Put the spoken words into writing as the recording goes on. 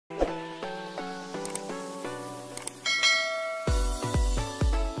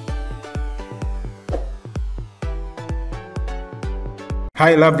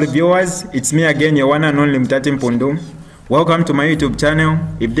Hi lovely viewers, it's me again, your one and only Mutati Mpundu. Welcome to my YouTube channel.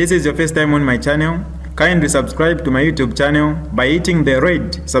 If this is your first time on my channel, kindly subscribe to my YouTube channel by hitting the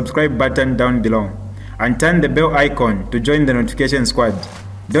red subscribe button down below and turn the bell icon to join the notification squad.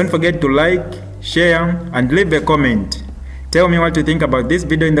 Don't forget to like, share and leave a comment. Tell me what you think about this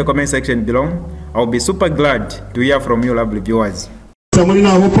video in the comment section below. I'll be super glad to hear from you lovely viewers.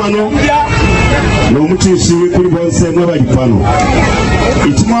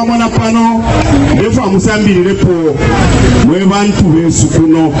 Ichimamona pano ndefu amusambirirepo mwe bantu besu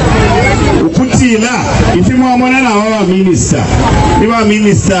kuno ukutila ifimamona na wa minister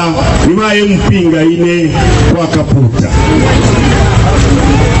niba MP ine kwa kaputa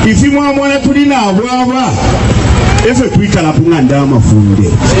ifimamona tulina abwaba efe twikala punganda amafunde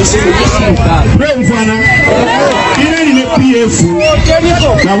mfana ine ni PF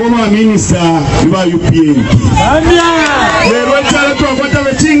na boma minister niba UPNP lero chala tuwakwata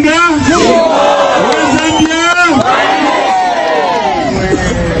wechinga Zambia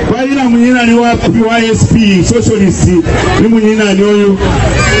kwa ina mnyina ni wa PYSP socialist ni mnyina ni oyu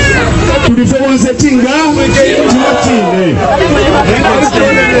tulifewonse chinga tuwachine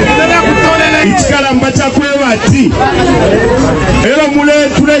ichikala mbacha kwebati ero mule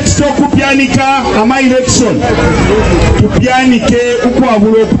tule chitokupyanika ama election tupyanike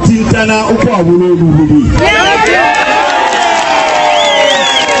ukwabulo kutintana ukwabulo lubuli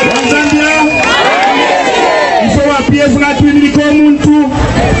Zambia ifo wa PF na twimiliko omuntu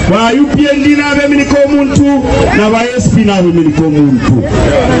wa UPND na bemiliko omuntu na ba SP na bemiliko omuntu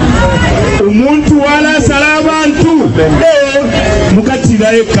umuntu wala salabantu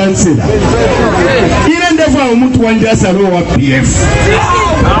mukatira e kansela ile ndefa umuntu wanja salo wa PF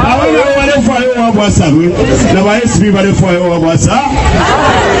abana wale fwa wa bwasalwe na ba SP bale fwa wa bwasa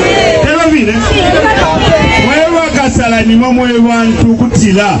tero vile kasala ni mamo ebantu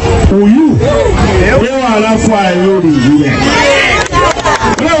kutila uyu ewa alafu ayori vile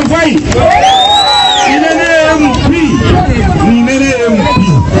leo vai inene MP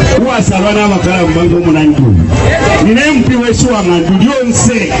wa salwana makala mbango munandu nine MP weswa ngandu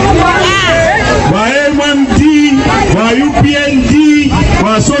yonse wa MMD wa UPND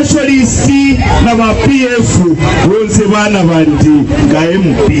wa socialist na ba PF wonse bana bandi ga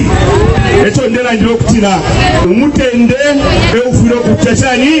MP echo ndela ndiro kutila umutende eufiro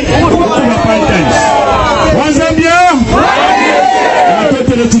kutashani kuma pantani wa Zambia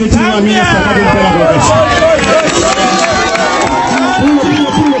atotele tile tile mia sakado mpela bagashi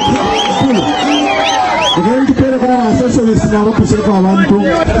Ngendi pere kwa na socialist na wakushirika wa bantu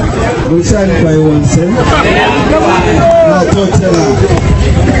Rushani kwa yonse atotela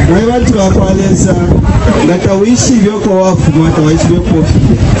na watu wakwaleza natawishi vyoko wafu mwata waishi vyoko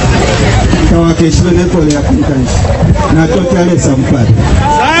kawakeshwe nekole ya kuntanshi na tote ale sampari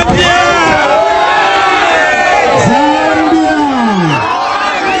Zambia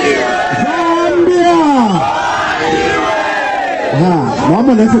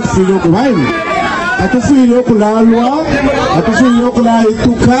mama nefe kufilo kubaini atufilo kulalwa atufilo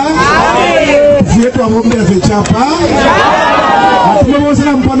kulaituka vyetu wamombe ya vechapa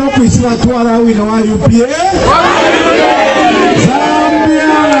atumewosina mpano kuisila tuwala wina wa UPA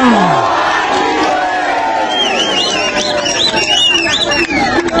Zambia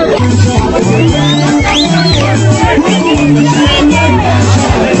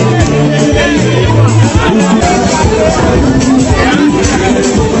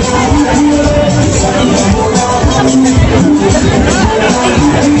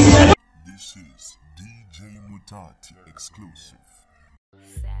This is DJ Mutati exclusive.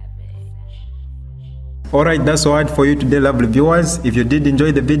 Alright, that's all for you today lovely viewers. If you did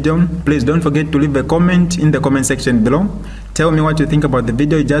enjoy the video, please don't forget to leave a comment in the comment section below. Tell me what you think about the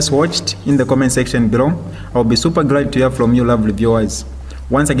video you just watched in the comment section below. I'll be super glad to hear from you lovely viewers.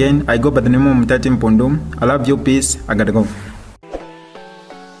 Once again, I go by the name of Mutati Mpundu. I love you, peace, I gotta go.